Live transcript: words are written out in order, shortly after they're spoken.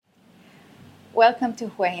welcome to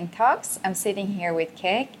Hua Hin Talks. I'm sitting here with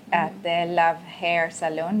Kaek at the Love Hair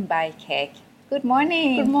Salon by Kaek. Good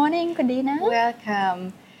morning. Good morning, Kadina.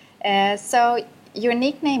 Welcome. So your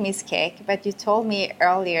nickname is Kaek, but you told me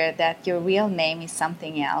earlier that your real name is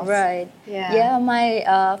something else. Right. Yeah,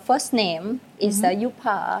 my first name is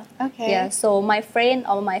Yupa. Okay. Yeah, so my friend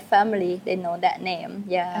or my family, they know that name.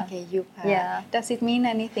 Yeah. Okay, Yupa. Yeah. Does it mean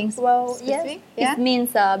anything Well, specific? yes. It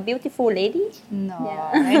means beautiful lady. No,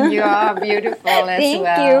 Yeah. and you are beautiful as Thank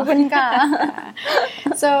well. you, Punka.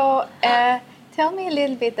 So, tell me a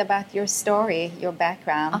little bit about your story, your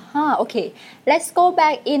background. Okay. Let's go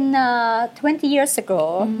back in 20 years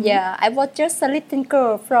ago. Yeah, I was just a little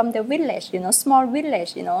girl from the village, small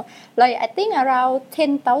village, like I think around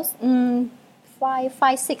 10,000,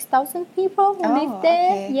 6,000 people who live there.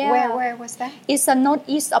 Okay. Yeah. Where was that? It's the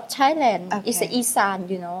northeast of Thailand. Okay. It's the Isan,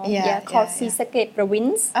 called yeah. Sisakhet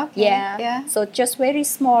province. Okay. Yeah. So just very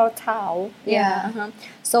small town. Yeah.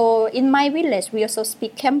 So in my village, we also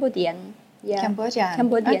speak Cambodian. Yeah. Cambodian.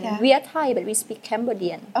 Okay. We are Thai, but we speak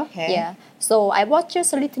Cambodian. Okay. Yeah. So I was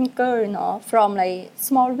just a little girl, from like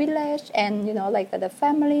small village, and like the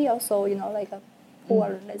family also, like a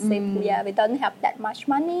poor, let's say, yeah, we don't have that much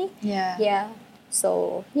money. Yeah. Yeah.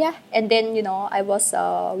 So yeah, and then I was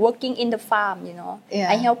working in the farm.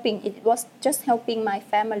 It was just helping my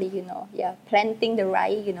family. Planting the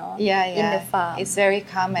rice. In the farm. It's very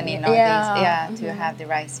common to have the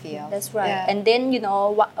rice fields. That's right. Yeah. And then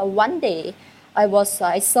one day, I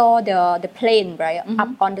saw the plane up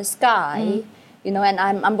on the sky. And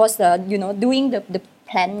I was doing the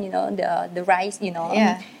plant. The rice.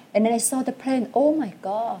 Yeah. And then I saw the plane. Oh my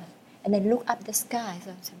God! And I looked up the sky.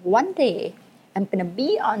 So I said, one day I'm gonna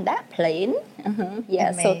be on that plane.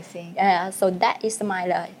 Yeah, amazing. So that is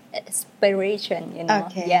my inspiration,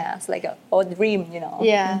 Okay. Yeah, it's like a old dream,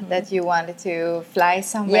 Yeah, that you wanted to fly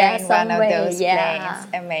somewhere in one of those planes.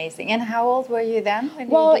 Amazing. And how old were you then?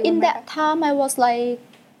 In that time I was like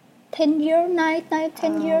 10 years.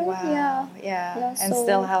 Wow. Yeah. And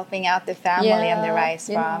still helping out the family and the rice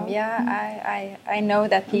farm. I know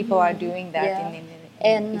that people are doing that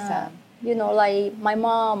in Isan. Like my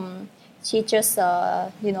mom, she just,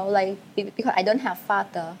 because I don't have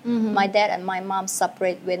father. My dad and my mom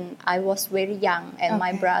separated when I was very young, and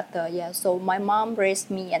my brother, so my mom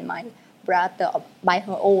raised me and my brother by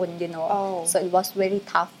her own, So it was very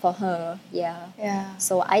tough for her, Yeah.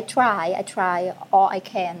 So I try all I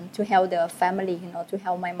can to help the family, to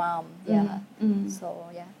help my mom,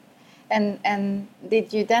 So, yeah. And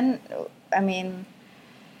did you then,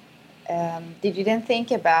 did you then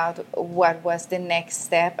think about what was the next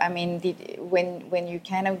step? When you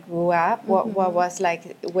kind of grew up, what was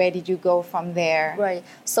like, where did you go from there? Right.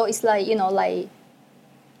 So it's like, like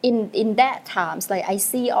in that times, like I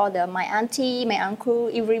see all my auntie, my uncle,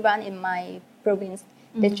 everyone in my province,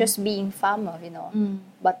 they're just being farmer,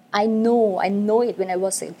 But I know it when I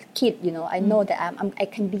was a kid, I know that I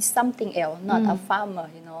can be something else, not a farmer,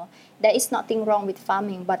 There is nothing wrong with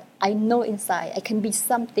farming, but I know inside I can be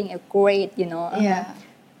something great, Yeah.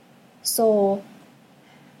 So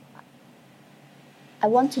I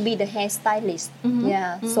want to be the hairstylist.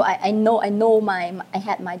 So I know I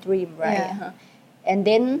had my dream, right? Yeah. And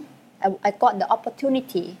then I got the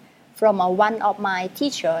opportunity from one of my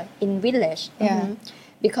teacher in village.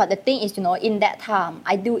 Because the thing is, in that time,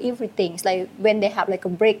 I do everything. It's like when they have like a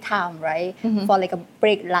break time, right? For like a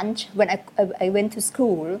break lunch, when I went to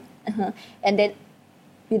school. And then,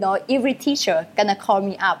 every teacher gonna call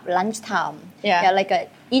me up lunchtime.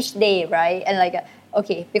 Like each day, right? And like,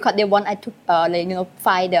 because they want I to,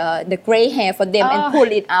 find the gray hair for them and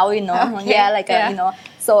pull it out,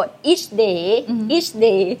 So each day,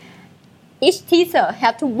 each teacher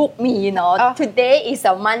have to book me, Today is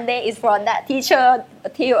a Monday, is for that teacher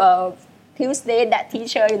till Tuesday, that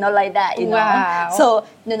teacher, like that, Wow. So,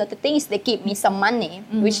 the thing is they give me some money,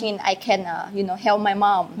 which means I can, help my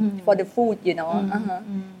mom for the food,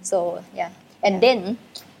 So, yeah. And then,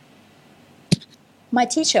 my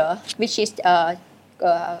teacher, which is called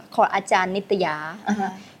Ajahn Nitya,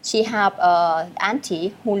 she have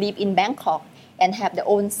auntie who live in Bangkok and have their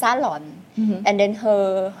own salon. And then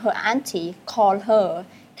her auntie called her,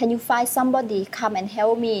 can you find somebody come and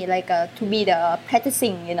help me, like to be the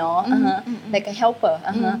practicing, like a helper.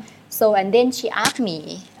 So, and then she asked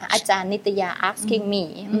me, Ajahn Nitya asking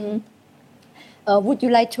me, would you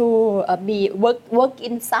like to work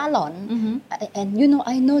in salon? And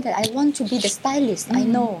I know that I want to be the stylist. I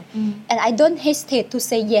know, and I don't hesitate to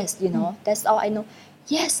say yes. That's all I know.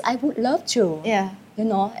 Yes, I would love to.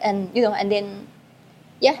 And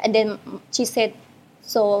then she said,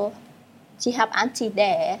 so she have auntie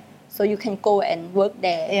there, so you can go and work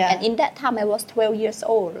there. And in that time I was 12 years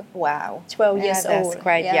old. Wow. 12 years old. That's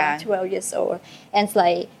quite young. 12 years old. And it's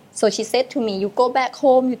like, so she said to me, you go back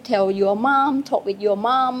home, you tell your mom, talk with your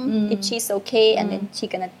mom if she's okay, and then she's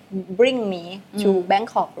gonna bring me to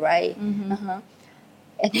Bangkok, right? And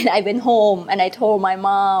then I went home and I told my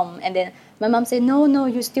mom, and then my mom said, no,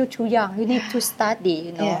 you're still too young, you need to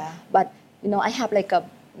study, But I have like a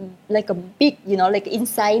big, like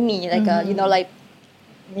inside me, like a,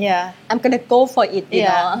 I'm gonna go for it, you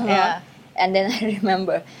know. And then I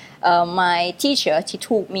remember my teacher, she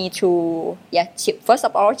took me to, first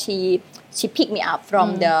of all, she picked me up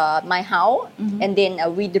from my house, and then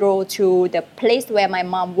we drove to the place where my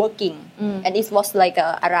mom working, and it was like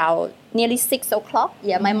around nearly 6 o'clock.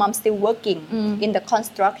 My mom still working in the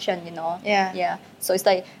construction, So it's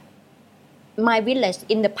like my village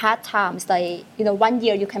in the part time. It's like 1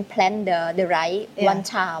 year you can plant the rice one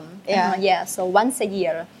time. So once a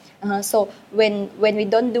year. So when we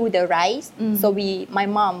don't do the rice, so my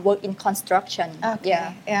mom work in construction.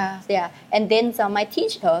 And then my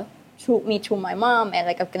teacher took me to my mom, and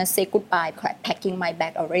like I'm gonna say goodbye, packing my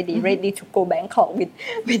bag already, ready to go Bangkok with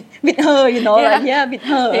her, with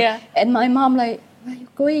her. And my mom like, where are you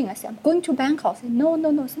going? I said, I'm going to Bangkok. I said, no. I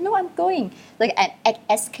said, no, I'm going. Like I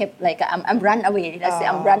escape, like I'm run away. I said,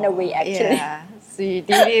 I'm run away actually. So you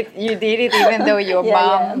did it even though your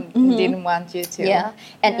mom didn't want you to.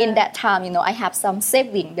 And in that time, I have some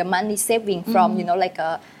saving, the money saving from, like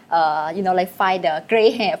find the gray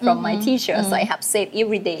hair from my teacher. So I have saved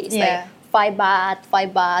every day. It's like 5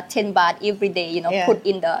 baht, 10 baht every day, put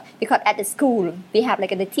in because at the school, we have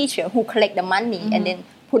like the teacher who collect the money and then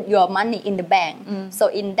put your money in the bank. So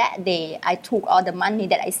in that day, I took all the money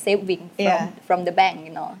that I saving from the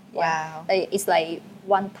bank, Wow. It's like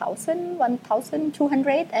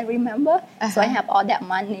 1,200, I remember. So I have all that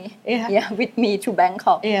money with me to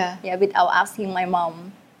Bangkok. Without asking my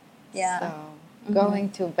mom. So going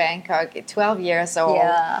to Bangkok at 12 years old.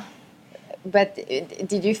 But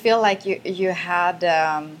did you feel like you had,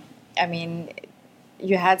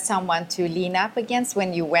 you had someone to lean up against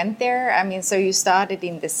when you went there? I mean, so you started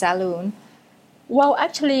in the saloon. Well,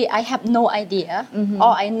 actually, I have no idea.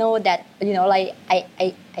 All I know that, I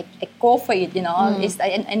go for it,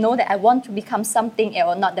 I know that I want to become something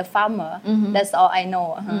else, not the farmer. That's all I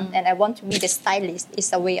know. And I want to be the stylist.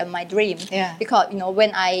 It's a way of my dream. Because,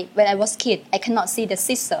 when I was kid, I cannot see the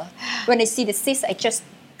scissor. When I see the scissor, I just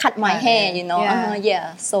cut my hair,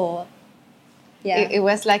 So... It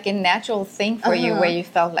was like a natural thing for you where you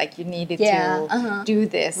felt like you needed to do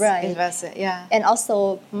this. Right. It was, And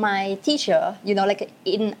also my teacher, like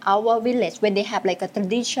in our village, when they have like a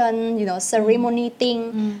tradition, ceremony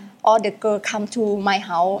thing, all the girls come to my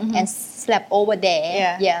house and sleep over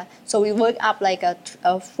there. So we wake up like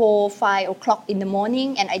 4, 5 o'clock in the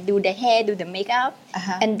morning, and I do the hair, do the makeup.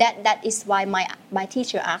 And that is why my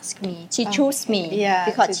teacher asked me. She chose me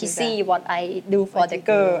because she see what I do for the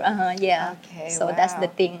girl. Okay, so that's the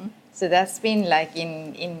thing. So that's been like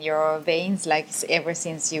in your veins, like ever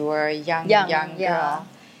since you were a young girl.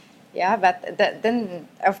 But then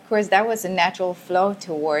of course that was a natural flow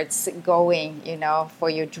towards going, for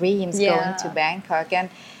your dreams, going to Bangkok,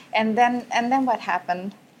 and then what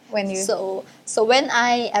happened when you? So when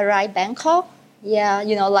I arrived Bangkok,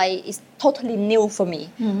 it's totally new for me.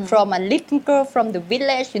 From a little girl from the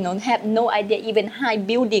village, have no idea, even high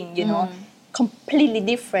building, completely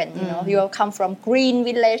different. You come from green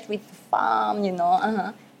village with farm,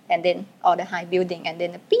 and then all the high building, and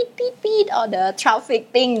then the beat, all the traffic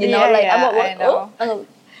thing, I know.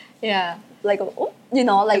 Like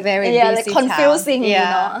very like busy confusing,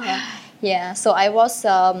 town. So I was,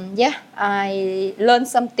 I learned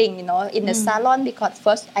something, in the salon, because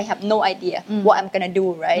first I have no idea what I'm gonna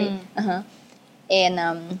do, right?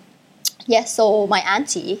 And so my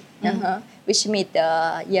auntie, which made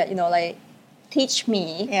teach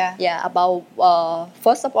me, about.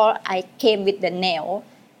 First of all, I came with the nail.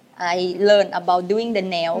 I learned about doing the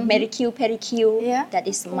nail, manicure, pedicure. That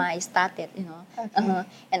is my started,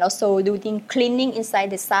 and also doing cleaning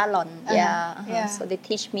inside the salon. So they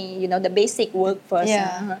teach me, the basic work first.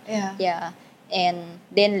 And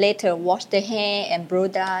then later wash the hair and blow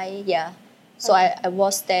dry. So I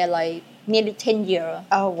was there like nearly 10 years.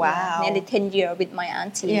 Oh, wow. Nearly 10 years with my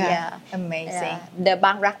auntie. Amazing. The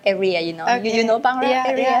Bang Rak area, Okay. You know Bang Rak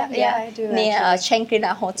area? I do. Near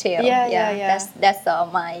Shangri-La Hotel. That's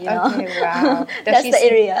my, Okay, wow. That's the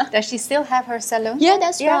area. Does she still have her salon? Yeah,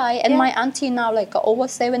 that's right. And my auntie now like over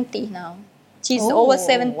 70 now. She's Oh, over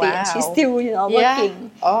 70 and she's wow. still,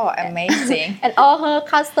 working. Oh, amazing. And all her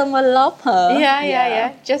customers love her.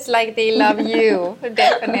 Yeah. Just like they love you,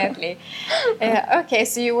 definitely. Okay,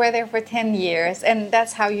 so you were there for 10 years, and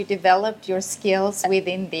that's how you developed your skills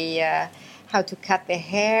within the how to cut the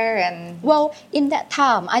hair and. Well, in that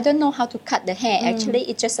time, I don't know how to cut the hair. Actually,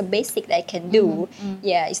 it's just a basic that I can do.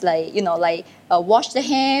 Yeah, it's like wash the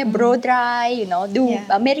hair, blow dry. Do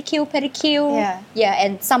manicure, pedicure. Yeah,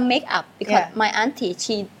 and some makeup because my auntie,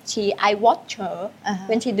 I watch her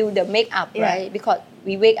when she do the makeup, right? Because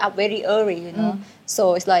we wake up very early,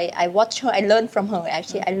 So it's like I watch her. I learn from her.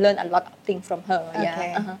 Actually, I learn a lot of things from her.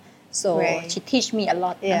 Okay. Yeah. So Great. she teach me a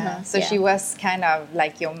lot. So she was kind of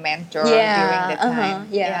like your mentor during the time.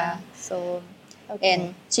 So,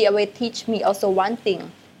 and she always teach me also one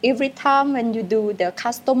thing. Every time when you do the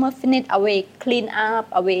customer finish, always clean up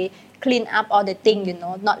all the thing,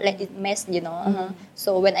 not let it mess,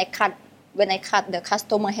 So when I cut the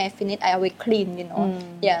customer hair finish, I always clean,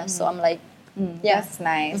 So I'm like, That's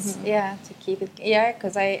nice. To keep it.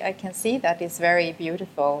 Because I can see that it's very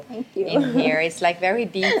beautiful. Thank you. In here. It's like very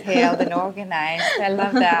detailed and organized. I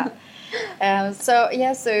love that. So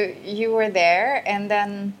you were there, and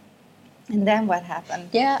then what happened?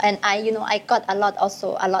 Yeah, and I got a lot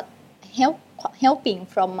helping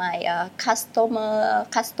from my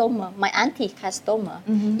customer, my auntie customer.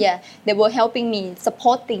 Yeah, they were helping me,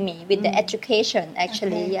 supporting me with the education.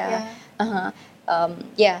 Actually,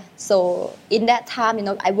 So in that time,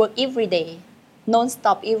 I work every day,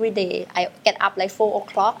 non-stop every day. I get up like 4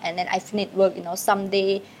 o'clock, and then I finish work. Some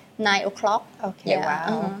day 9 o'clock. Okay,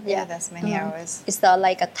 wow. That's many hours. It's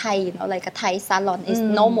like a Thai salon. It's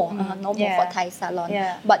normal for Thai salon.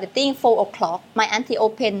 But the thing 4 o'clock, my auntie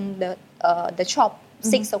opened the shop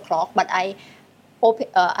 6 o'clock, but I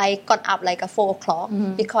got up like 4 o'clock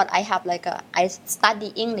because I have I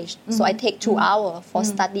study English, so I take 2 hours for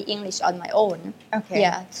study English on my own. Okay.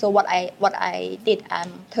 Yeah. So what I did,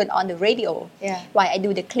 turn on the radio. While I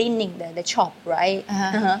do the cleaning the shop, right?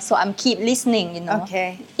 So I'm keep listening.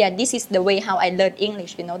 Okay. Yeah. This is the way how I learn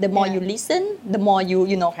English. The more you listen, the more you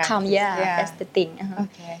come. That's the thing.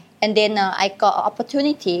 Okay. And then I got an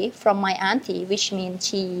opportunity from my auntie, which means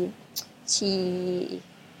she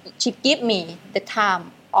give me the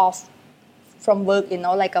time off from work,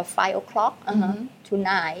 like 5 o'clock to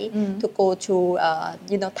 9 to go to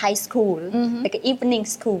Thai school, like an evening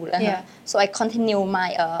school. So I continue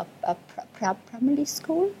my primary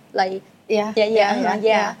school,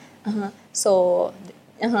 So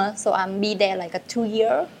I'm be there like 2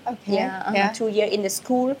 year. Okay. 2 year in the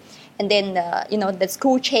school, and then the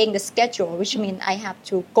school changed the schedule, which means I have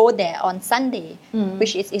to go there on Sunday,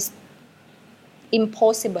 which is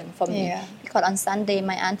impossible for me because on Sunday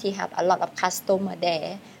my auntie have a lot of customer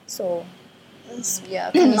there, so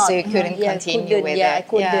cannot, so you couldn't continue with it. I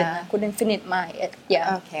couldn't finish my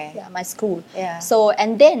my school. So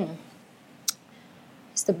and then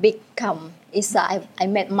it's the big come. It's I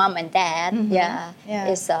met mom and dad.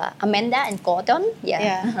 It's Amanda and Gordon.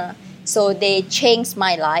 So they changed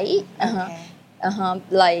my life.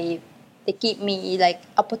 Like they give me like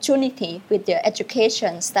opportunity with their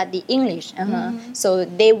education, study English. So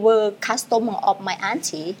they were customer of my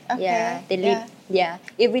auntie. They live.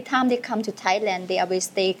 Every time they come to Thailand, they always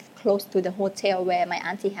stay close to the hotel where my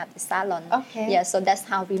auntie have the salon. So that's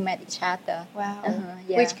how we met each other. Wow.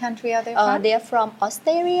 Which country are they from? They're from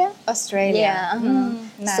Australia.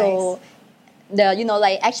 Nice. So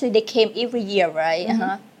actually they came every year, right?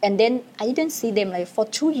 And then I didn't see them like for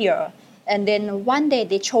 2 years. And then one day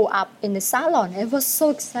they show up in the salon. I was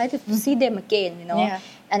so excited to see them again,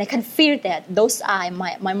 And I can feel that those are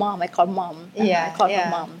my mom. I call mom. I call her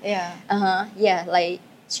mom. Like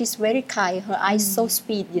she's very kind. Her eyes so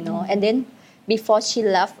sweet, And then before she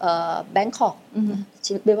left Bangkok,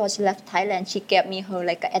 before she left Thailand, she gave me her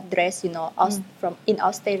like an address, from in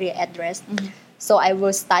Australia address. So I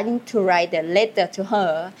was starting to write the letter to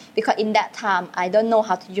her because in that time I don't know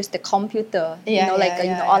how to use the computer,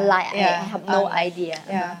 online. I have no idea.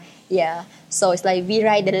 So it's like we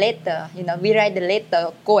write the letter,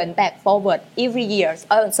 go and back forward every year.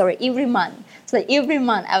 Every month. So every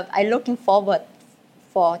month I looking forward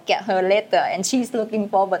for get her letter, and she's looking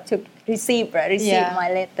forward to receive my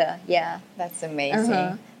letter. That's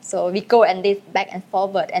amazing. So we go and did back and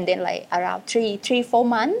forward, and then like around 3-4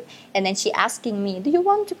 months, and then she asking me, "Do you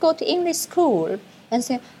want to go to English school?" And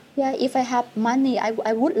say, "Yeah, if I have money, I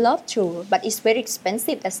would love to, but it's very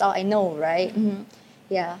expensive. That's all I know, right?"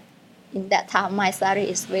 In that time, my salary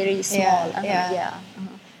is very small.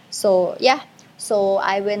 So So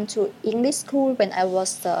I went to English school when I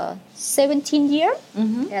was 17 years.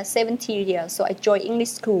 Yeah, 17 years. So I joined English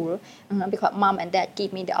school because mom and dad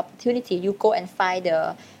give me the opportunity. You go and find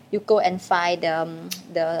the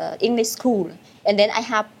English school. And then I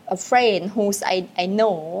have a friend who's I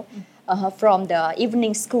know from the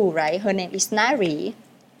evening school, right? Her name is Nari.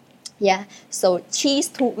 Yeah, so she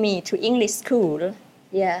took me to English school.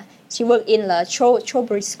 Yeah, she worked in the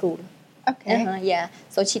Chowdhury school. Okay. Yeah,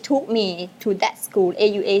 so she took me to that school,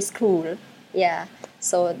 AUA school. Yeah,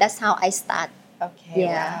 so that's how I start. Okay,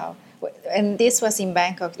 Yeah. wow. And this was in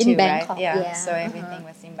Bangkok too, In Bangkok, right? yeah. So everything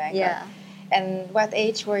was in Bangkok. Yeah. And what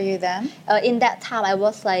age were you then? In that time, I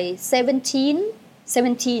was like 17,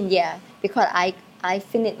 yeah, because I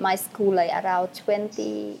finished my school like around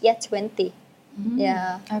 20.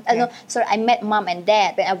 Yeah. Okay. So I met mom and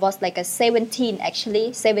dad when I was like 17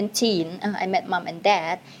 actually. 17, I met mom and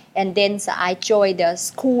dad. And then so I joined the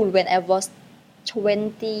school when I was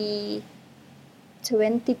 22.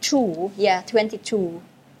 Yeah, 22.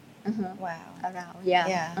 Wow. Around, yeah.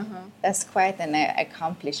 Yeah. That's quite an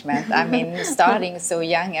accomplishment. I mean, starting so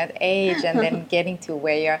young at age and then getting to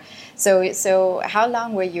where you're. So how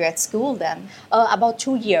long were you at school then? About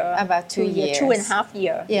 2 years. About 2 years. 2.5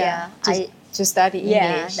 years. Yeah. To study English.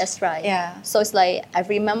 Yeah, that's right. Yeah. So it's like I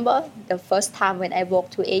remember the first time when I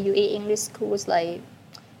walked to AUA English school, it's like,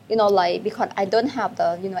 like because I don't have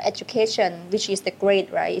the education, which is the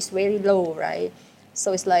grade, right? It's very low, right?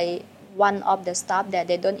 So it's like one of the staff there,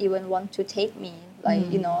 they don't even want to take me, like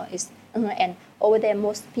it's and over there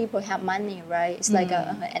most people have money, right? It's like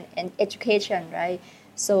an education, right?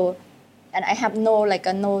 So and I have no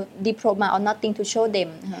no diploma or nothing to show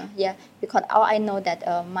them. Yeah, because all I know that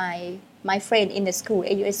my friend in the school,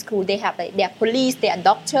 AUS school, they have like they are police, they are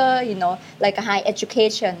doctor, like a high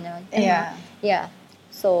education. Yeah.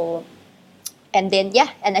 So, and then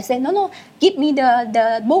and I said no, give me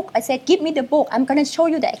the book. I said give me the book. I'm gonna show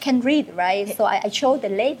you that I can read, right? So I showed the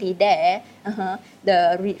lady there,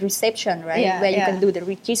 the reception, right, where you can do the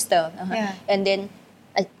register, and then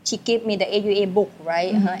she gave me the AUA book,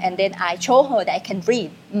 right, and then I showed her that I can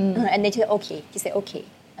read, and then she said okay. She said okay.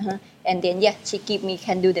 And then she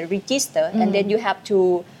can do the register, and then you have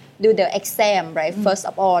to do the exam, right? First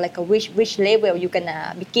of all, like which level you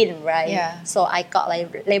gonna begin, right? Yeah. So I got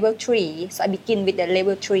like level 3, so I begin with the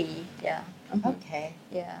level 3. Yeah. Okay.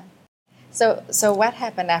 Yeah. So what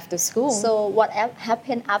happened after school? So what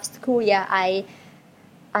happened after school? Yeah, I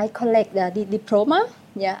collect the diploma.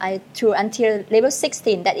 Yeah, I through until level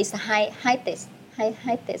 16. That is the highest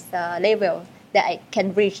level that I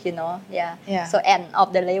can reach, Yeah. So end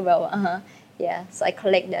of the level. Yeah. So I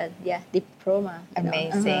collect the diploma.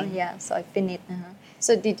 Amazing. Yeah. So I finished.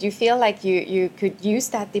 So did you feel like you could use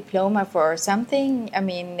that diploma for something? I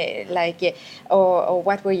mean, or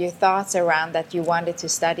what were your thoughts around that you wanted to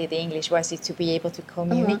study the English? Was it to be able to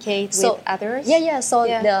communicate with others? Yeah. So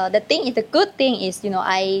the good thing is,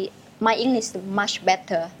 my English is much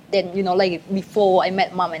better than, like before I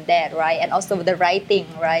met mom and dad, right? And also the writing,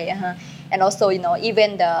 right? And also,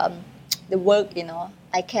 even the work,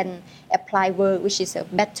 I can apply work which is a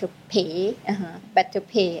better pay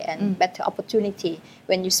and better opportunity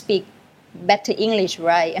when you speak better English,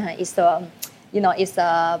 right? It's it's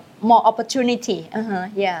more opportunity,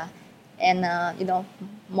 and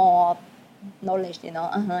more knowledge,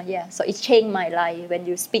 yeah. So it changed my life when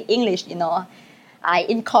you speak English, I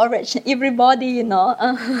encourage everybody,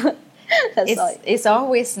 It's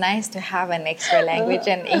always nice to have an extra language,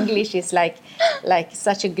 and English is like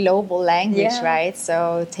such a global language, right?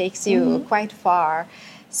 So it takes you quite far.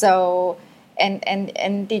 So,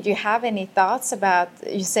 and did you have any thoughts about?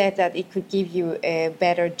 You said that it could give you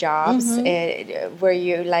better jobs. Were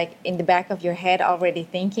you like in the back of your head already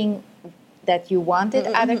thinking that you wanted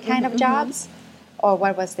other kind of jobs? Or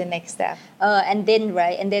what was the next step? And then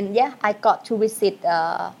I got to visit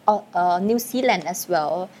New Zealand as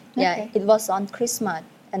well. Yeah, Okay. it was on Christmas,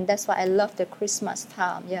 and that's why I love the Christmas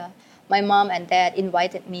time. Yeah, my mom and dad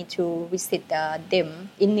invited me to visit them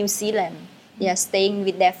in New Zealand. Yeah, staying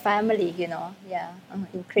with their family, in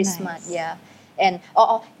Christmas. Nice. Yeah, and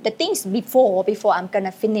the things before I'm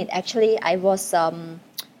gonna finish. Actually, I was.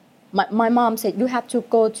 My mom said you have to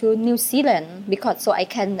go to New Zealand because so I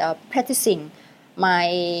can practicing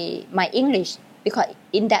my English, because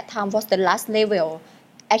in that time was the last level.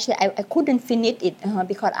 Actually, I couldn't finish it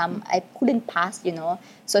because I couldn't pass,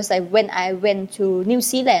 So it's like when I went to New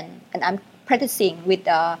Zealand and I'm practicing with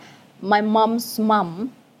my mom's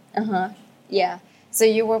mom. Yeah. So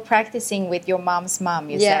you were practicing with your mom's mom,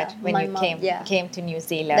 you said, when you came to New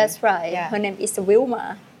Zealand. That's right. Yeah. Her name is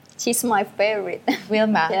Wilma. She's my favorite.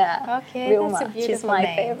 Wilma. Yeah. Okay, Wilma. that's a beautiful She's my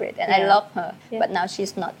name. favorite, and Yeah. I love her. Yeah. But now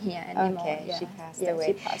she's not here anymore. Okay, Yeah. she passed Yeah, away.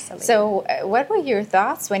 she passed away. So, what were your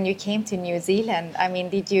thoughts when you came to New Zealand? I mean,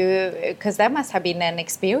 did you? Because that must have been an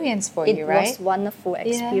experience for you, right? It was wonderful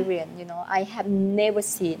experience. You know, I have never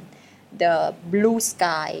seen the blue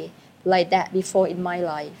sky like that before in my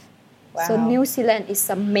life. Wow. So New Zealand is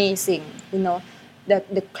amazing. You know,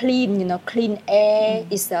 the clean, clean air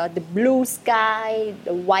is the blue sky,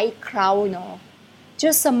 the white cloud. You know,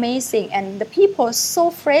 just amazing, and the people are so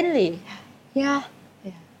friendly. Yeah.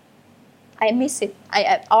 I miss it.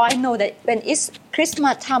 I know that when it's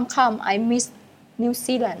Christmas time come, I miss New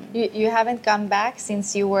Zealand. You haven't gone back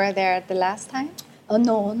since you were there the last time? Oh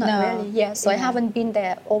no, not No. really. Yeah, so I haven't been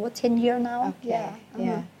there over 10 years now. Okay. Yeah.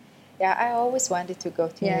 Yeah. Yeah, I always wanted to go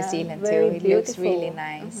to New Yeah, Zealand very too. It looks beautiful. really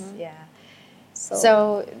nice. Yeah. So, So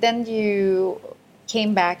then you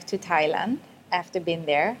came back to Thailand after being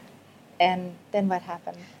there, and then what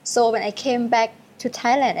happened? so when I came back to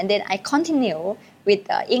Thailand, and then I continue with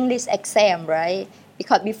English exam, right?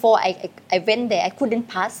 Because before I went there, I couldn't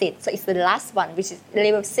pass it. So it's the last one, which is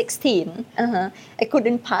level 16. I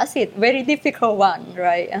couldn't pass it. Very difficult one,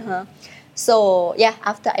 right? So yeah,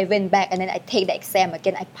 after I went back and then I take the exam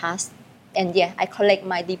again, I passed. And yeah, I collect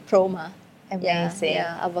my diploma. Amazing.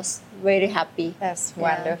 Yeah, I was very happy. That's Yeah.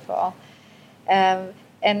 wonderful. And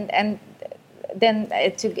then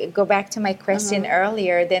to go back to my question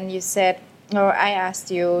earlier, then you said, or I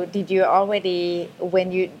asked you, did you already,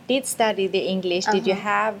 when you did study the English, did you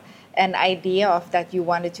have an idea of that you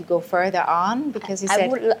wanted to go further on? Because you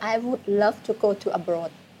said I would love to go to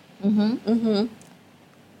abroad.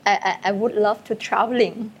 I would love to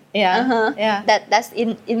traveling. Yeah, yeah. That's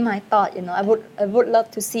in my thought. You know, I would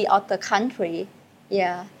love to see other country.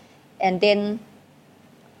 Yeah, and then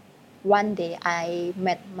one day I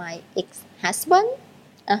met my ex-husband.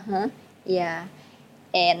 Yeah,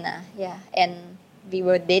 and and we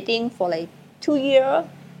were dating for like 2 years,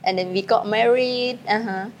 and then we got married.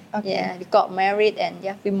 Okay. Yeah, we got married, and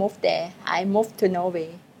yeah, we moved there. I moved to Norway.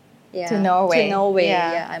 Yeah, To Norway. To Norway.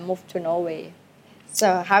 Yeah. Yeah, I moved to Norway.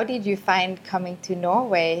 So how did you find coming to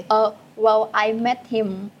Norway? Well, I met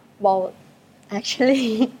him. Well,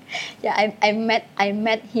 actually, yeah, I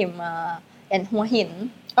met him in Hua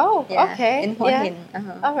Hin. Oh, Yeah, okay. in Hua yeah. Hin.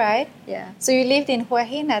 All right. Yeah. So you lived in Hua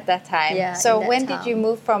Hin at that time. Yeah, So in that when did town. you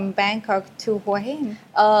move from Bangkok to Hua Hin?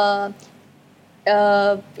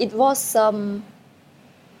 It was 7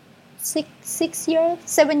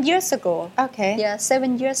 years ago. Okay. Yeah,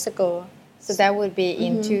 7 years ago. So that would be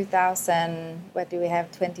in 2000. What do we have?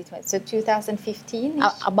 2020. So 2015.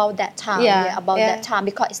 About that time. Yeah, About yeah. that time,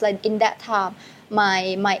 because it's like in that time,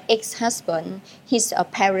 my ex-husband, his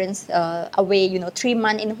parents away, 3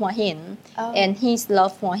 months in Hua Hin, and he's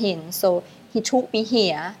love Hua Hin, so he took me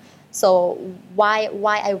here. So why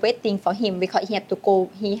I waiting for him, because he had to go.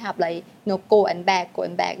 He have like go and back,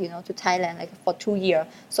 to Thailand like for 2 years.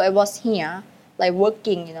 So I was here like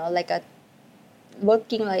working,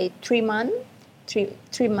 working like 3 months,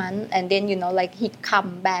 3 months, and then like he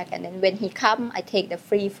come back, and then when he come, I take the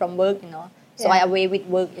free from work, So I away with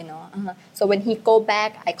work, So when he go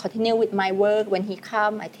back, I continue with my work. When he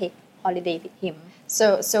come, I take holiday with him.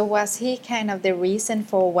 So was he kind of the reason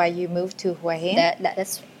for why you moved to Hua Hin?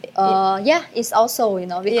 That's it's also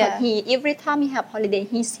because Yeah. he every time he have holiday,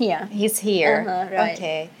 he's here. He's here. Right.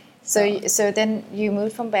 Okay. So then you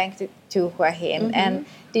moved from Bangkok to Hua Hin, and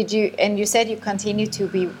you said you continue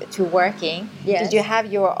to working. Yes. Did you have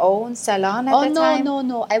your own salon at the time?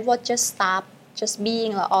 No. I was just staff, just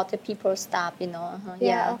being other people's staff.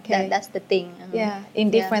 Yeah, okay. That's the thing. Yeah,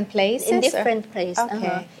 in different places. In or- different places.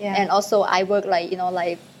 Okay. Yeah. And also I work like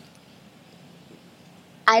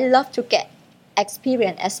I love to get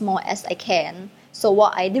experience as more as I can. So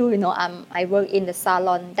what I do, I work in the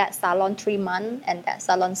salon. That salon 3 months, and that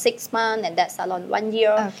salon 6 months, and that salon 1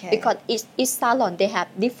 year. Okay. Because each salon they have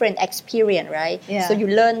different experience, right? Yeah. So you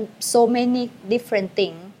learn so many different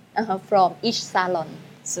things from each salon.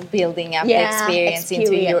 So building up Yeah, experience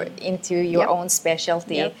into your Yep. own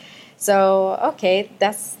specialty. Yep. So okay,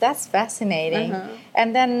 that's fascinating.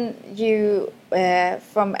 And then you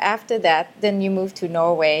from after that, then you moved to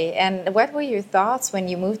Norway. And what were your thoughts when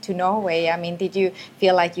you moved to Norway? I mean, did you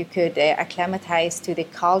feel like you could acclimatize to the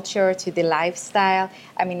culture, to the lifestyle?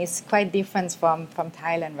 I mean, it's quite different from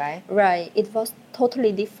Thailand, right? Right. It was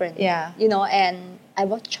totally different. Yeah. And I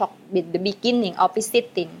was shocked with the beginning of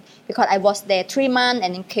visiting, because I was there 3 months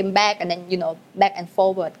and then came back, and then back and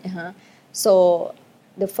forward. So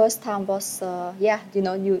the first time was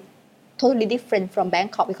you totally different from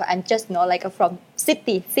Bangkok, because I'm just like from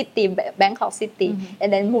city Bangkok city,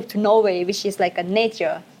 and then moved to Norway, which is like a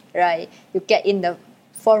nature, right? You get in the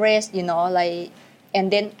forest, like,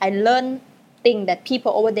 and then I learned things that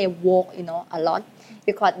people over there walk, a lot,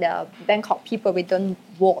 because the Bangkok people, we don't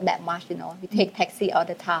walk that much, we take taxi all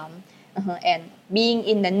the time, and being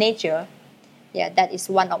in the nature, that is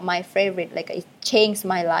one of my favorite. Like, it changed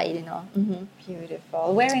my life,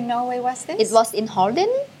 Beautiful. Where in Norway was this? It was in Halden.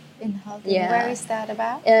 In Halden. Yeah. Where is that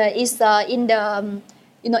about? It's in the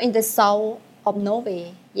in the south of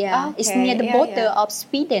Norway. Yeah, okay. It's near the border of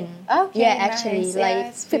Sweden. Okay, yeah, actually,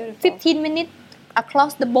 nice. Like 15 minutes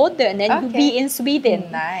across the border, and then you'll be in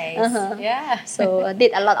Sweden. Nice. Yeah. So I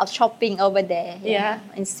did a lot of shopping over there.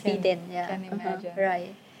 In Sweden. Can imagine.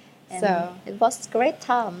 Right. And so it was a great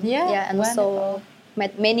time. Yeah. And wonderful. also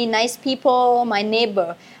met many nice people. My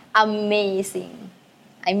neighbor, amazing.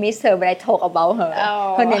 I miss her when I talk about her.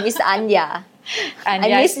 Oh. Her name is Anya. And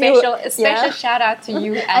I miss you. Special shout out to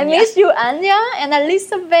you, Anya. I miss you, Anya, and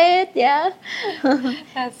Elizabeth.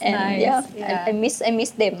 That's nice. I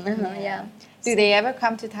miss them. Do they ever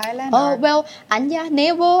come to Thailand? Oh, well, Anya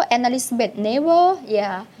never, and Elizabeth never.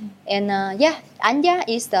 And Anya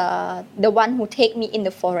is the one who take me in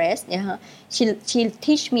the forest. She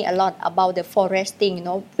teach me a lot about the forest thing.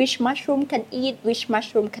 Which mushroom can eat, which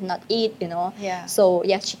mushroom cannot eat. So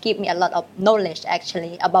she give me a lot of knowledge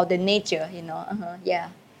actually about the nature.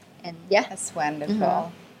 And that's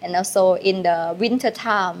wonderful. And also in the winter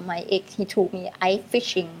time, my ex, he took me ice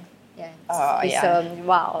fishing.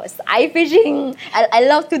 Wow, it's ice fishing. I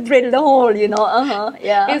love to drill the hole,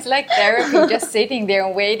 It's like therapy, just sitting there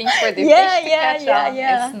and waiting for the fish to catch on.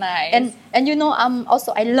 It's nice. And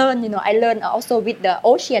I learn also with the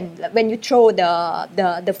ocean, when you throw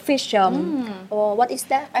the fish, or what is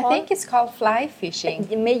that called? I think it's called fly fishing.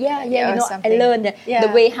 I learned the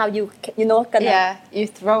way how you you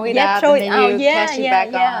throw it out and then you catch it back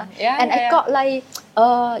on. I got like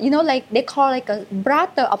like they call like a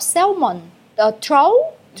brother of salmon,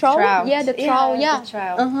 trout. The trout. The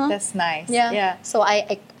trout. That's nice. So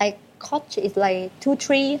I caught it like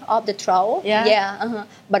 2-3 of the trout.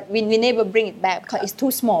 But we never bring it back because it's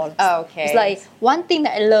too small. Okay. It's like one thing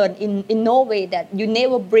that I learned in Norway, that you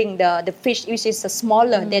never bring the fish which is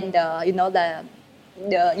smaller than the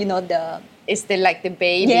it's like the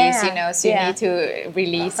babies, so you need to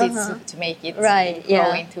release it to make it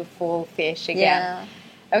grow into full fish again.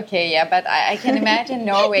 Okay, but I can imagine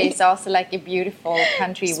Norway is also like a beautiful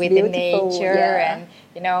country with the nature and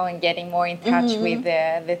and getting more in touch with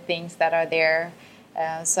the things that are there.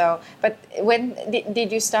 But when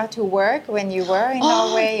did you start to work when you were in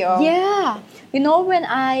Norway? Or? Yeah, when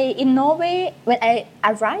I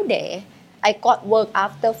arrived there, I got work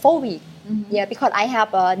after 4 weeks. Because I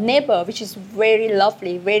have a neighbor which is very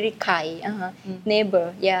lovely, very kind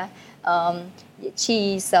neighbor.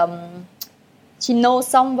 She knows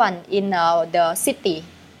someone in the city,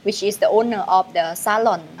 which is the owner of the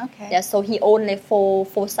salon. Okay. So he owned like four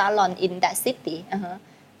salon in that city.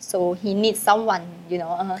 So he needs someone,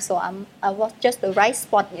 So I was just the right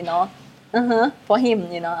spot, for him,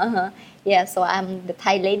 So I'm the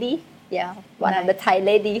Thai lady. One of the Thai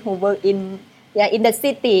lady who work in the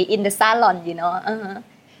city, in the salon,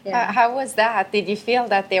 How was that? Did you feel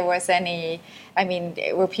that there was any,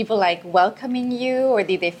 were people like welcoming you, or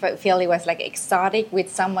did they feel it was like exotic with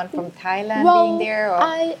someone from Thailand being there? Or?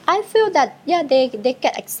 I feel that, they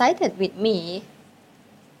get excited with me.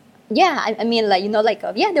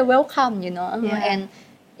 They're welcome, and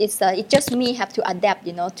it's just me have to adapt,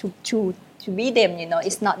 to be them,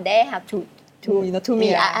 it's not they have to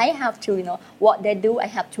me. I have to, what they do, I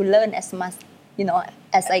have to learn as much,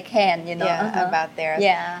 as I can, about theirs.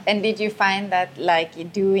 And did you find that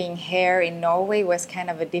like doing hair in Norway was kind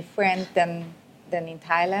of a different than in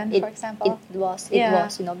Thailand, for example? It was,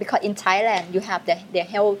 because in Thailand you have the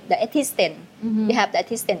assistant. You have the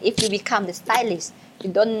assistant. If you become the stylist, you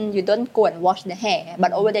don't go and wash the hair,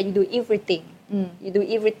 but over there you do everything. You do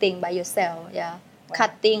everything by yourself. Wow.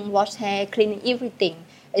 Cutting, wash hair, cleaning, everything.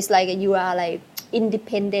 It's like you are like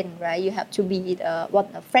independent, right? You have to be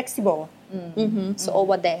flexible. So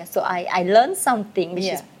over there, so I learned something which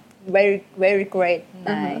is very, very great.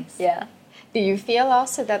 Nice. Do you feel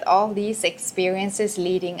also that all these experiences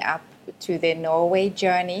leading up to the Norway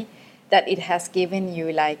journey, that it has given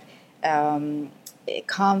you like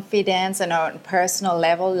confidence on a personal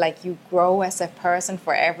level, like you grow as a person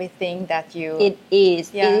for everything that you... It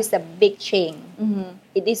is. It is a big change.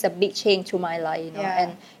 It is a big change to my life,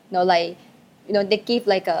 and they give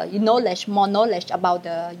like more knowledge about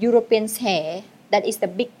the Europeans' hair. That is the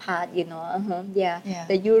big part,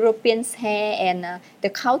 The Europeans' hair and the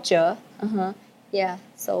culture.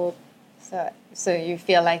 So you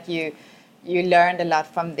feel like you you learned a lot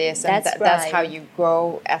from this, and That's that's right. how you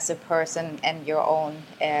grow as a person and your own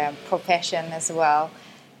profession as well.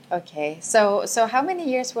 Okay, so how many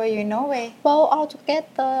years were you in Norway? Well,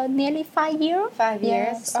 altogether nearly 5 years. 5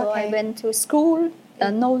 years. Yeah, so okay. I went to school,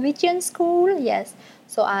 a Norwegian school. Yes,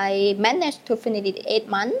 so I managed to finish it 8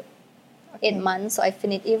 months. Okay. 8 months, so I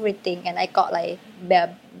finished everything, and I got like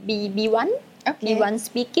B1. Okay. B1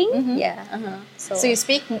 speaking. Mhm. Yeah. So you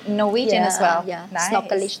speak Norwegian as well. Yeah. Nice.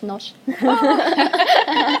 Snokkelish norsk.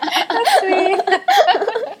 That's sweet.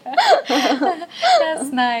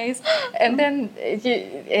 That's nice. And then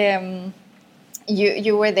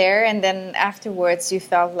you were there, and then afterwards you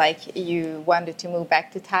felt like you wanted to move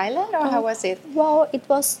back to Thailand, or how was it? Well, it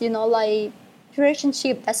was like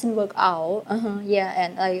relationship doesn't work out. Yeah,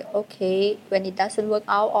 and okay, when it doesn't work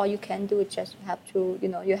out, all you can do is just have to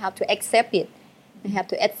you have to accept it. You have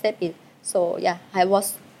to accept it. So yeah, I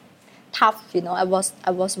was tough.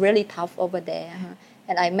 I was really tough over there,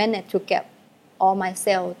 and I managed to get all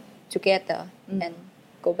myself together and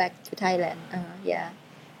go back to Thailand. Yeah.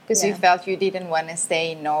 Because you felt you didn't want to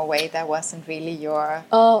stay in Norway. That wasn't really your.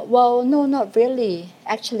 Well, no, not really.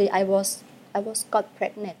 Actually, I got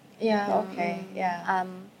pregnant. Yeah. Okay. Yeah.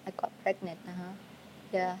 I got pregnant.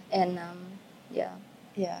 Yeah, and yeah.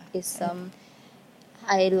 Yeah. It's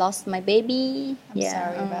I lost my baby. I'm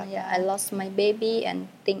sorry about yeah, that. I lost my baby, and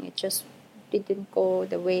think it just didn't go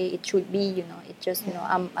the way it should be. It just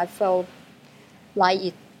I felt like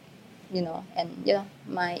it. And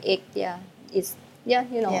my egg. Yeah, is. Yeah,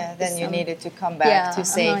 Yeah, then it's, you needed to come back to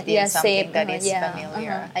safety and something that is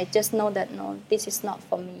familiar. I just know that this is not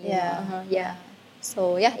for me. Yeah. Yeah.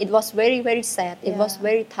 So yeah, it was very, very sad. It was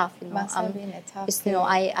very tough. Must have been a tough.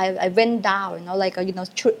 I went down. Like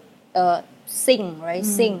sing, right?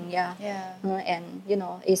 Sing. Yeah. Yeah. And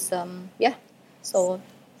it's yeah. So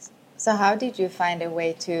how did you find a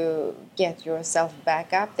way to get yourself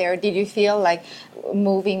back up there? Did you feel like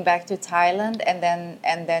moving back to Thailand, and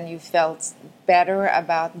then you felt better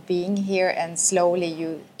about being here, and slowly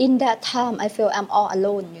you? In that time, I feel I'm all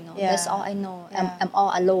alone. Yeah. That's all I know. Yeah. I'm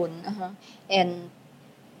all alone. And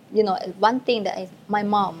one thing that my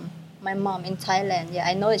mom in Thailand. Yeah,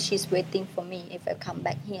 I know that she's waiting for me if I come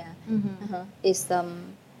back here. Is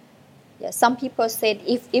yeah. Some people said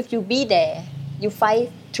if you be there, you fight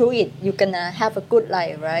through it, you're gonna have a good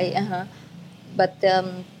life, right? But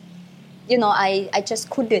I just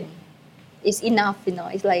couldn't. It's enough,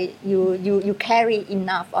 It's like you carry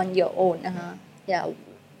enough on your own. Yeah,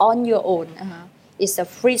 on your own. It's a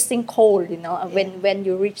freezing cold, when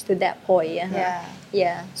you reach to that point. Yeah.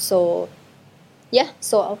 Yeah. So. Yeah.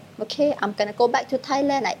 So okay, I'm gonna go back to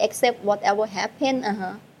Thailand. I accept whatever happened.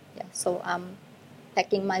 Yeah. So I'm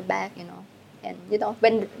packing my bag, and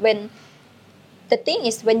when the thing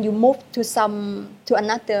is, when you move to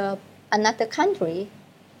another country,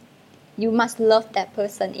 you must love that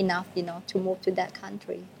person enough, to move to that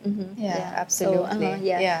country. Yeah, absolutely. So,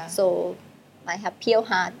 yeah. So I have pure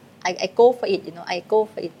heart. I go for it, I go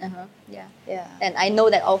for it. Yeah. Yeah. And I know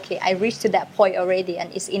that okay, I reached to that point already,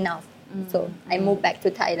 and it's enough. So I moved back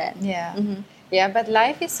to Thailand. Yeah. Yeah, but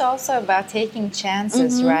life is also about taking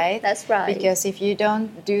chances, right? That's right. Because if you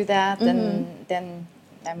don't do that, then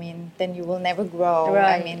you will never grow.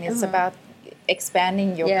 Right. It's about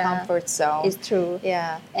expanding your comfort zone. It's true.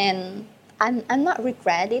 Yeah. And I'm not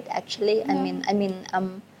regret it actually.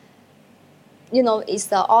 No.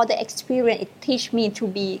 It's all the experience. It teach me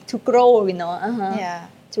to grow. Yeah.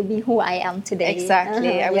 To be who I am today.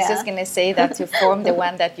 Exactly. I was just going to say that to form the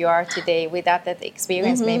one that you are today. Without that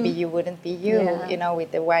experience, maybe you wouldn't be you.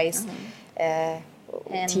 With the wise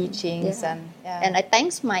teachings and I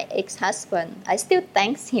thanks my ex-husband. I still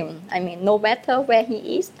thanks him. No matter where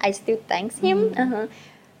he is, I still thanks him.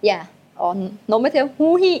 Yeah. Or no matter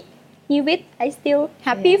who he with, I still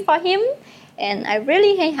happy for him. And I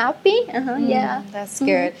really happy. Yeah. That's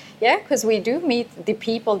good. Yeah, because we do meet the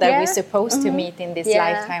people that we're supposed to meet in this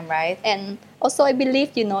lifetime, right? And also I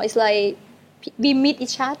believe, it's like we meet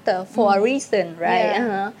each other for a reason,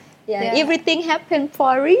 right? Yeah. Everything happened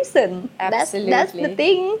for a reason. Absolutely. That's the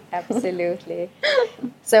thing. Absolutely.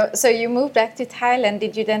 So you moved back to Thailand.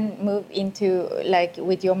 Did you then move into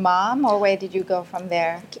with your mom, or where did you go from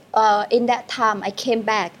there? In that time, I came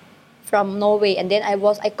back from Norway, and then I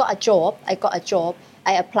got a job.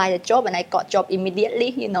 I applied a job, and I got job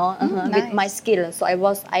immediately. Nice. With my skill. So I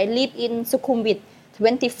live in Sukhumvit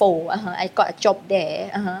 24. I got a job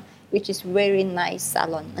there, which is very nice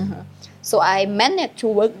salon. So I managed to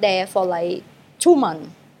work there for 2 months,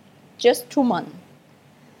 just 2 months.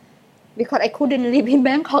 because I couldn't live in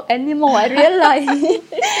Bangkok anymore. I realized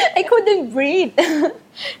I couldn't breathe.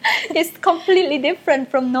 It's completely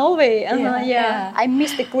different from Norway. I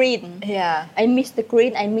miss the green. I miss the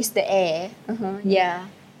green. I miss the air.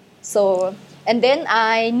 So, and then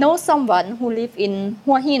I know someone who live in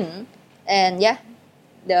Hua Hin, and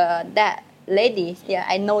that lady.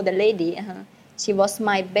 I know the lady. She was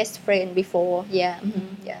my best friend before.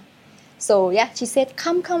 So she said,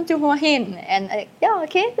 come to Hua Hin, and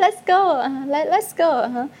okay, let's go, let's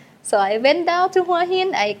go. So I went down to Hua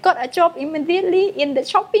Hin. I got a job immediately in the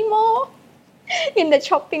shopping mall,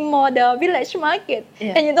 the village market.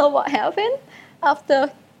 And you know what happened?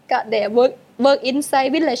 After got there, work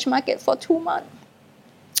inside village market for 2 months.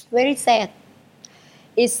 Very sad.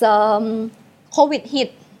 It's COVID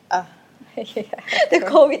hit. The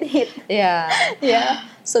COVID hit.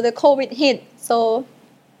 So the COVID hit. So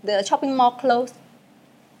the shopping mall closed.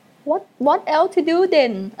 What else to do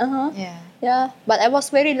then? But I was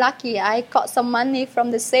very lucky. I got some money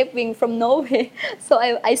from the saving from Norway, so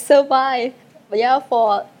I survived.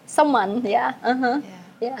 For some month.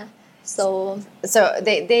 So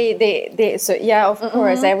they of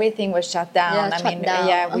course everything was shut down.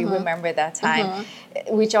 We remember that time,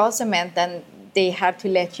 which also meant then they had to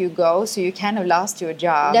let you go, so you kind of lost your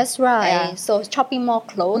job. That's right. So shopping mall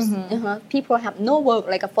closed. People have no work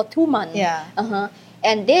for 2 months.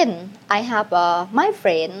 And then I have my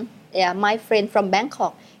friend from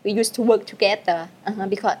Bangkok. We used to work together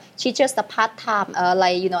because she's just a part-time,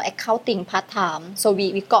 accounting part-time. So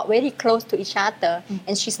we got very close to each other,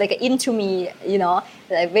 and she's into me,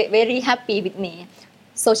 very happy with me.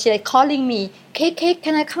 So she's calling me, Kaek,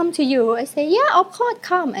 can I come to you? I say, yeah, of course,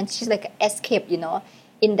 come. And she's escape,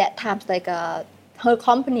 In that time, her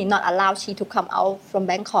company not allow she to come out from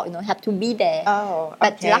Bangkok, have to be there. Oh, okay.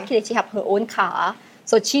 But luckily she have her own car.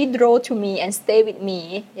 So she drove to me and stayed with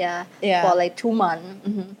me, for 2 months.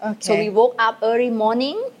 Okay. So we woke up early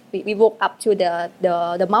morning. We woke up to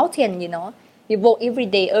the mountain, We woke every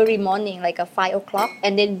day early morning, 5 o'clock.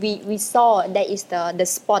 And then we saw that is the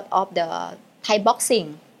spot of the Thai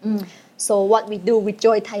boxing. So what we do, we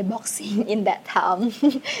join Thai boxing in that time.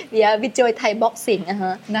 We join Thai boxing.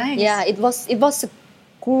 Nice. Yeah, it was a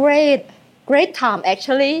great time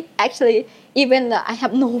actually. Even I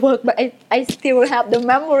have no work, but I still have the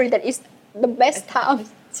memory that is the best time.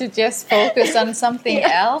 To just focus on something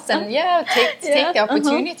else and take the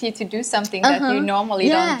opportunity to do something that you normally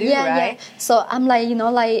don't do, right? So I'm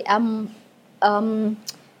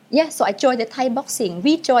so I joined the Thai boxing.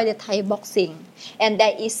 We joined the Thai boxing, and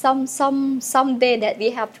there is some day that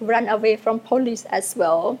we have to run away from police as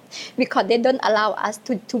well, because they don't allow us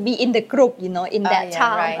to be in the group, in that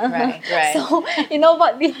time. Right. So you know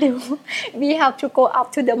what we do? We have to go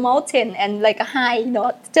up to the mountain and hide,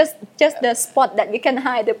 just the spot that we can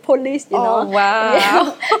hide the police, Oh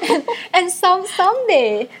wow! And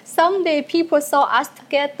someday people saw us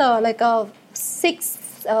together,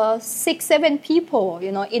 6-7 people,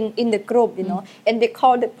 in the group, and they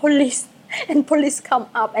call the police, and police come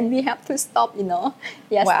up, and we have to stop,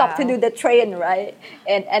 stop to do the train, right?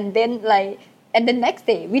 And then and the next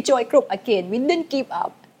day we join group again. We didn't give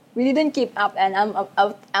up, and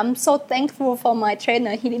I'm so thankful for my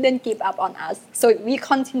trainer. He didn't give up on us, so we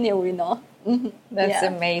continue, That's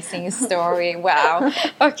amazing story. Wow.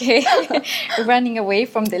 Okay. Running away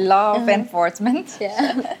from the law of enforcement.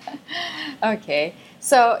 Okay.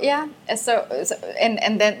 So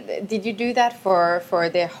and then did you do that for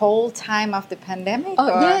the whole time of the pandemic?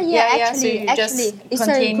 Actually, it's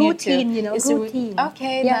a routine, routine.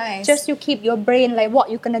 Okay, nice. Just you keep your brain what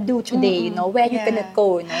you're gonna do today, where you're gonna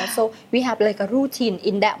go, So we have a routine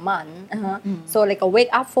in that month. So wake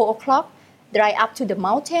up 4 o'clock, drive up to the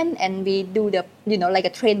mountain, and we do the a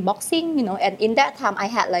train boxing, And in that time I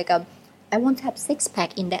had I want to have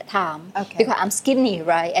 6-pack in that time, because I'm skinny,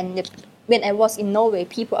 right? And when I was in Norway,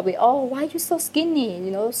 people are like, oh, why are you so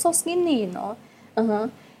skinny? So skinny,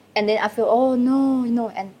 And then I feel, oh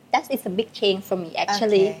no, and that is a big change for me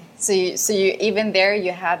actually. Okay. So you even there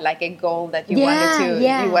you had a goal that you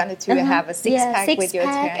wanted to have a 6-pack with your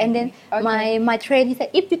trainer. And then my trainer, he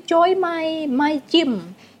said, if you join my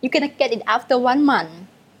gym, you're gonna get it after 1 month.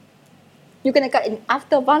 You're gonna get it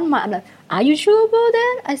after 1 month. I'm like, are you sure about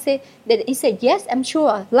that? I said, he said, yes, I'm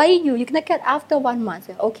sure. You're gonna get after 1 month. I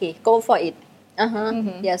said, okay, go for it.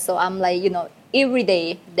 Yeah, so I'm every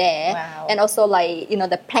day there. Wow. And also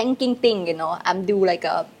the planking thing, I'm do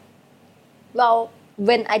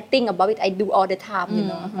when I think about it, I do all the time,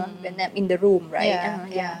 when I'm in the room, right?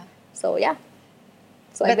 So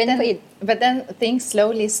So I went for it. But then things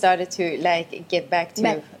slowly started to get back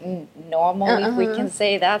to normal, if we can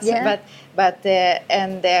say that.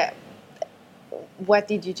 what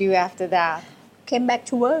did you do after that? Came back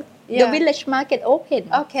to work. The village market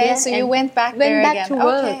opened. Okay, so you went back there again. To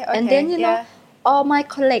work. Okay, and then you know, all my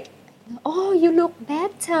colleagues, oh, you look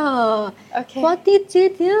better. Okay. What did you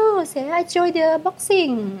do? I say, I joined the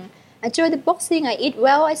boxing. I eat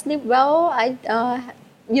well. I sleep well.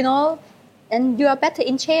 You know, and you are better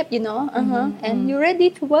in shape. You know, and you're ready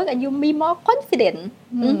to work, and you be more confident.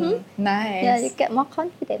 Nice. Yeah, you get more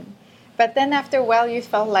confident. But then after a while, you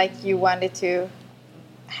felt like you wanted to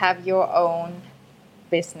have your own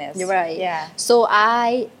business. You're right. Yeah. So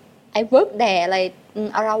I worked there like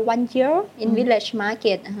around 1 year in village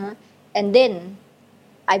market, and then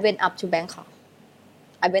I went up to Bangkok.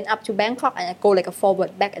 And I go like a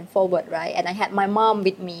forward, back and forward, right? And I had my mom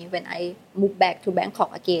with me when I moved back to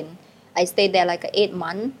Bangkok again. I stayed there like 8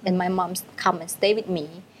 months, and my mom come and stay with me.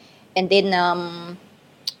 And then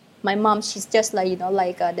my mom, she's just like, you know,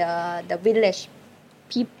 like the village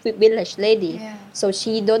lady. Yeah. So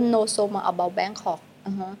she don't know so much about Bangkok.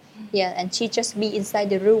 Yeah, and she just be inside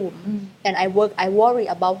the room, and I worry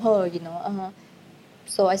about her, you know.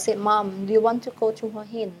 So I said, Mom, do you want to go to Hua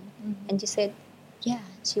Hin? And she said, yeah,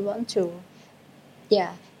 she want to.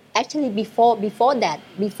 Yeah, actually before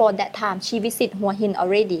that time, she visit Hua Hin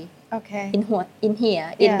already. Okay. In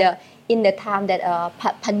here in the time that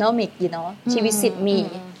pandemic, you know, she visit me.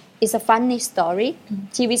 It's a funny story.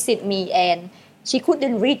 She visit me and she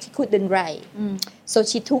couldn't read, she couldn't write. So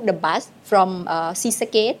she took the bus from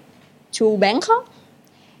Sisakate to Bangkok,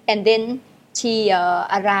 and then she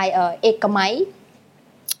arrived Ekamai,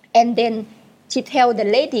 and then she tell the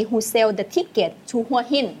lady who sell the ticket to Hua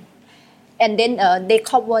Hin, and then they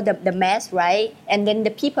cover the mass, right? And then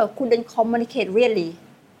the people couldn't communicate really.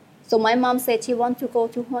 So my mom said she want to go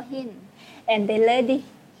to Hua Hin, and the lady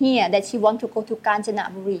here that she want to go to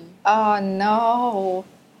Kanchanaburi. Oh no!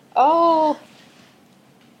 Oh.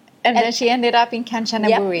 And then she ended up in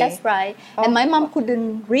Kanchanaburi. Yeah, that's right. Oh. And my mom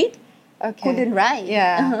couldn't read, couldn't write.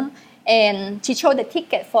 Yeah. And she showed the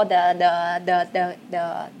ticket for the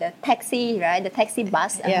taxi, right? The taxi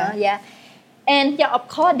bus. Yeah. And yeah, of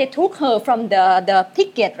course, they took her from the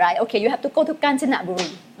ticket, right? Okay, you have to go to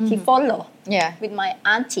Kanchanaburi. She followed. Yeah. With my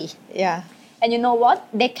auntie. Yeah. And you know what?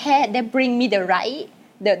 They bring me the rice,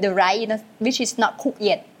 the rice, you know, which is not cooked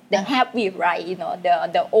yet. The happy rice, you know,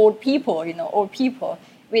 the old people,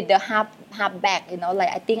 with the half bag, you know, like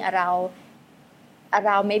I think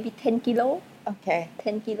around maybe 10 kilo. Okay.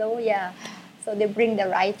 10 kilo, yeah. So they bring the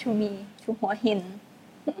rice to me, to Hua Hin.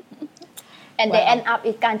 And they end up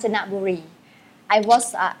in Kanchanaburi. It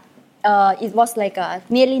was like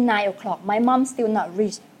nearly 9 o'clock. My mom still not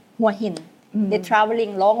reached Hua Hin. They're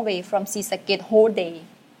traveling long way from Sisakate whole day.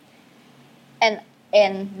 And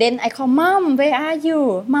then I call, Mom, where are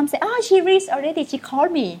you? Mom said, oh, she reached already. She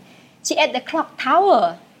called me. She at the clock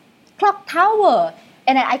tower.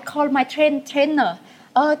 And I called my trainer.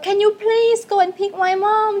 Can you please go and pick my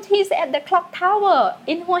mom? She's at the clock tower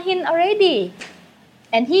in Hua Hin already.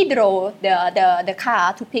 And he drove the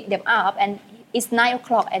car to pick them up. And it's 9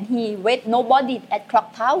 o'clock and he wait nobody at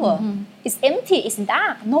clock tower. It's empty. It's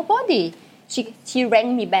dark. Nobody. She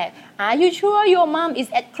rang me back. Are you sure your mom is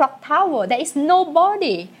at clock tower? There is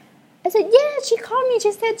nobody. I said, yeah, she called me.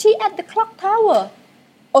 She said she at the clock tower.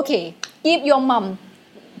 Okay, give your mom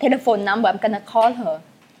telephone number. I'm gonna call her.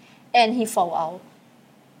 And he found out.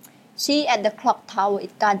 She at the clock tower in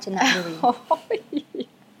Kanchanaburi.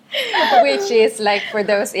 Which is like for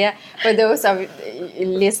those of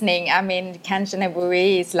listening, I mean,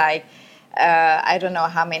 Kanchanaburi is like I don't know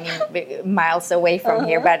how many miles away from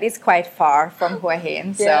here, but it's quite far from Hua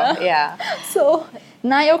Hin. So yeah. So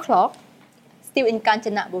 9 o'clock, still in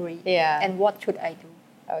Kanchanaburi. Yeah. And what should I do?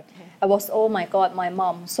 Okay. I was, oh my God, my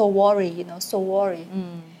mom, so worried, so worried.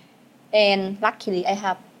 And luckily, I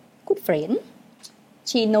have good friend.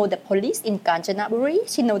 She know the police in Kanchanaburi.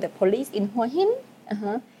 She know the police in Hua Hin.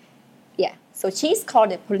 Yeah. So she's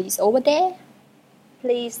called the police over there.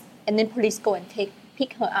 Please, and then police go and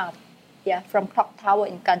pick her up. Yeah, from clock tower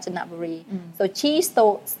in Kanchanaburi. So she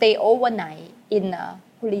stay overnight in a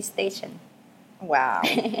police station. Wow.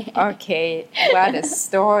 Okay. What a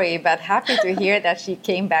story. But happy to hear that she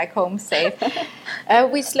came back home safe.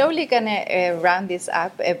 We're slowly going to round this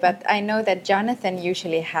up. But I know that Jonathan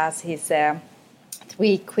usually has his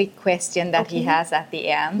 3 quick questions that he has at the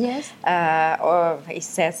end. Yes. Or he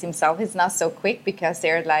says himself it's not so quick because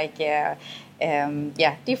they're like,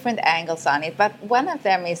 different angles on it. But one of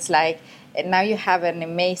them is like, now you have an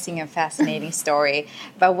amazing and fascinating story,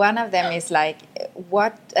 but one of them is like,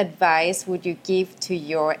 what advice would you give to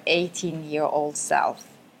your 18-year-old self?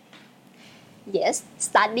 Yes,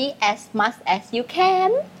 study as much as you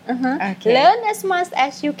can. Okay. Learn as much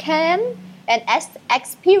as you can. And as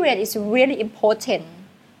experience is really important.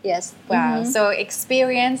 Yes. Wow. So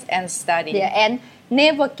experience and study. Yeah, and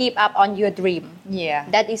never give up on your dream. Yeah.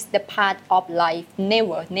 That is the part of life.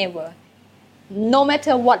 Never. No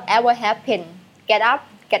matter whatever happen, get up,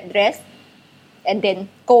 get dressed, and then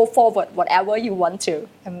go forward whatever you want to.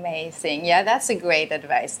 Amazing. Yeah, that's a great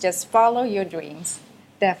advice. Just follow your dreams.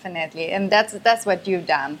 Definitely. And that's what you've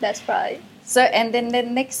done. That's right. So, and then the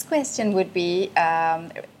next question would be,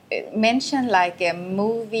 mention like a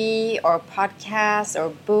movie or podcast or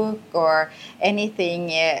book or anything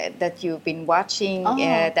that you've been watching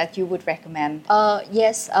that you would recommend.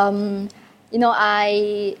 Yes.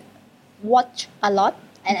 I watch a lot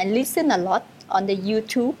and I listen a lot on the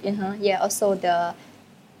YouTube. Yeah. Also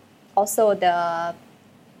the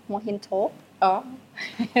Hua Hin talk. Oh.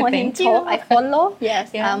 Hua Hin talk. I follow. Yes.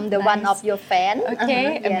 Yeah, I'm the nice. one of your fan.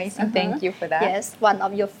 Okay. Yes, amazing. Thank you for that. Yes. One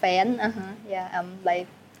of your fan. Yeah.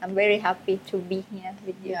 I'm very happy to be here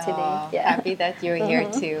with you today. Yeah. Happy that you're here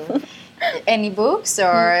too. Any books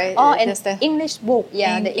or and just a English book?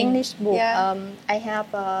 Yeah, the English book. Yeah. I have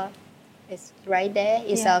it's right there.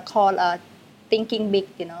 It's Yeah. called Thinking Big.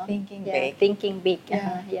 Thinking yeah, Big. Thinking Big.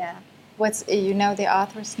 Yeah. Yeah. What's the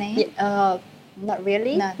author's name? Yeah, not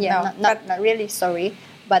really. No, not really. Sorry.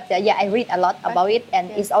 But I read a lot about it, and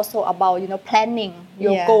it's also about planning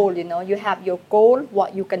your goal. You have your goal,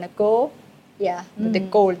 what you're gonna go. Yeah, the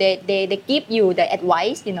goal. They give you the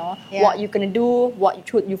advice. What you're gonna do, what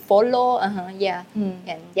should you follow.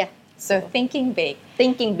 And So thinking big.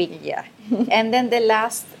 Thinking big. Yeah. And then the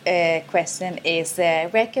last question is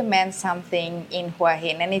recommend something in Hua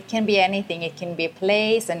Hin, and it can be anything. It can be a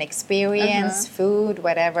place, an experience, food,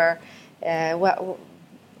 whatever.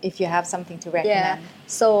 If you have something to recommend. Yeah.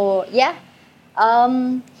 So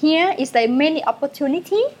here is like many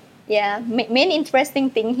opportunity. Yeah, many interesting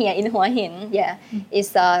thing here in Hua Hin. Yeah,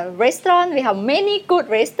 it's a restaurant. We have many good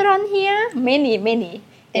restaurant here. Many.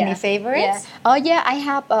 Any favorites? Yeah. I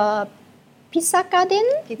have a Pizza Garden.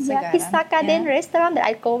 Pizza Garden restaurant that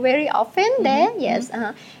I go very often there. Yes.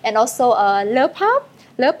 And also Love Pub.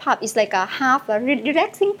 Love Pub is like a half a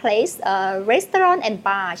relaxing place, restaurant and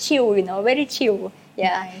bar, chill. Very chill.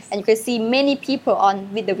 Yeah, nice. And you can see many people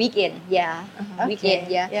with the weekend. Yeah, weekend.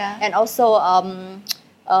 Yeah, and also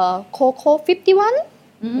Coco 51.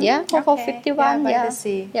 Yeah, Coco 51. By the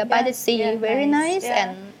sea. Yeah, by the sea. Yeah, very nice.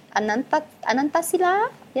 Yeah. And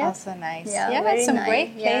Anantasila. Yeah. Also nice. Yeah, that's some nice.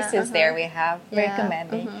 great places there we have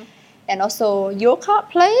recommending. And also yoga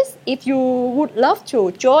place. If you would love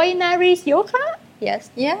to join Nari's yoga. Yes.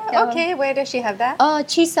 Yeah. Okay. Where does she have that?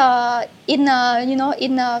 She's in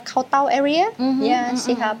Khao Tao area.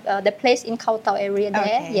 She have the place in Khao Tao area there.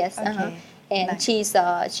 Okay. Yes. Okay. And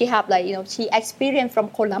Nice. she have she experienced from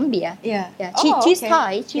Colombia. Yeah. She's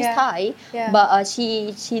Thai. She's Thai. Yeah. But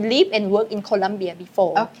she live and work in Colombia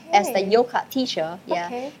before as the Okay. yoga teacher. Yeah.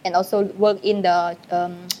 Okay. And also work in the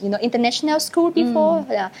international school before.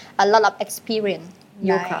 Yeah. A lot of experience.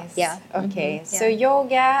 Yoga. Nice. Yeah. Okay. So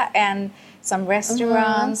yoga and some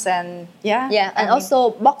restaurants and Yeah, and also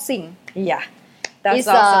boxing. yeah. That's It's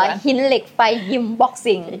also one. Hin Lek Fai Gym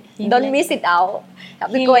Boxing. Don't miss it out.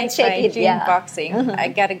 Have to go and check it. Gym Yeah. boxing. I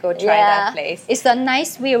gotta go try that place. It's a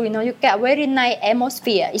nice view. You get very nice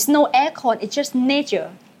atmosphere. It's no aircon. It's just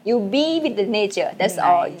nature. You be with the nature. That's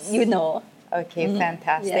all. Okay,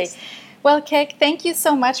 fantastic. Yes. Well, Kaek, thank you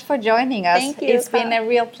so much for joining us. Thank you, It's been a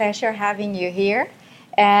real pleasure having you here.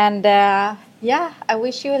 And I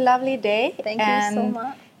wish you a lovely day. Thank you so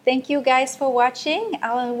much. Thank you guys for watching.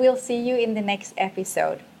 We'll see you in the next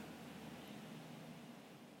episode.